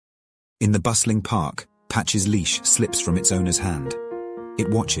In the bustling park, Patch's leash slips from its owner's hand. It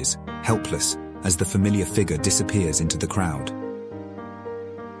watches, helpless, as the familiar figure disappears into the crowd.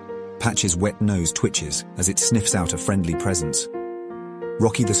 Patch's wet nose twitches as it sniffs out a friendly presence.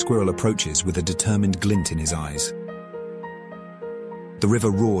 Rocky the squirrel approaches with a determined glint in his eyes. The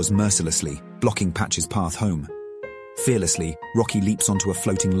river roars mercilessly, blocking Patch's path home. Fearlessly, Rocky leaps onto a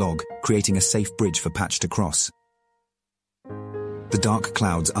floating log, creating a safe bridge for Patch to cross. The dark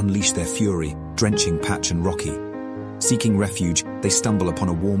clouds unleash their fury, drenching Patch and Rocky. Seeking refuge, they stumble upon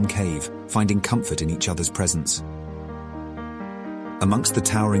a warm cave, finding comfort in each other's presence. Amongst the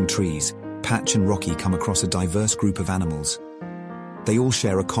towering trees, Patch and Rocky come across a diverse group of animals. They all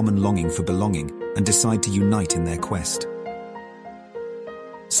share a common longing for belonging and decide to unite in their quest.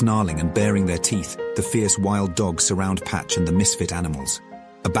 Snarling and baring their teeth, the fierce wild dogs surround Patch and the misfit animals.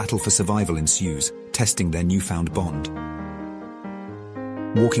 A battle for survival ensues, testing their newfound bond.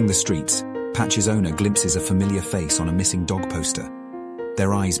 Walking the streets, Patch's owner glimpses a familiar face on a missing dog poster.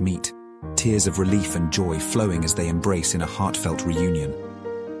 Their eyes meet, tears of relief and joy flowing as they embrace in a heartfelt reunion.